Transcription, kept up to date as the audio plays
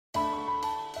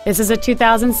This is a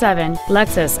 2007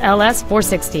 Lexus LS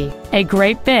 460, a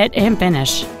great fit and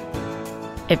finish.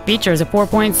 It features a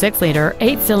 4.6-liter,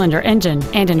 8-cylinder engine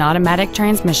and an automatic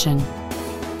transmission.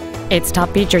 Its top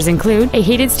features include a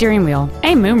heated steering wheel,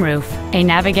 a moonroof, a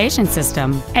navigation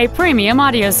system, a premium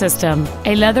audio system,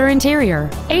 a leather interior,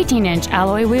 18-inch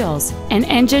alloy wheels, an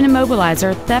engine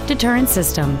immobilizer theft deterrent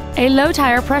system, a low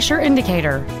tire pressure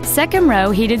indicator,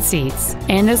 second-row heated seats,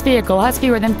 and this vehicle has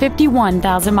fewer than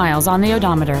 51,000 miles on the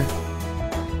odometer.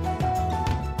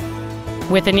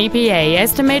 With an EPA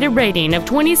estimated rating of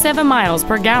 27 miles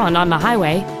per gallon on the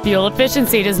highway, fuel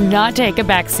efficiency does not take a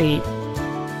backseat.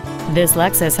 This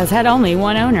Lexus has had only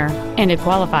one owner, and it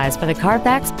qualifies for the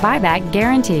Carfax buyback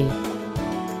guarantee.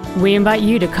 We invite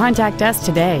you to contact us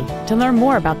today to learn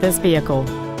more about this vehicle.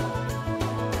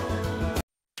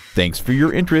 Thanks for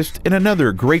your interest in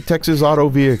another great Texas Auto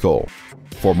vehicle.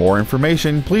 For more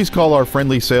information, please call our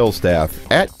friendly sales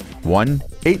staff at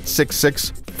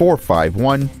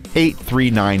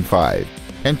 1-866-451-8395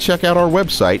 and check out our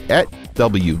website at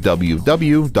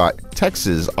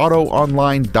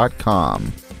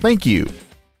www.texasautoonline.com. Thank you.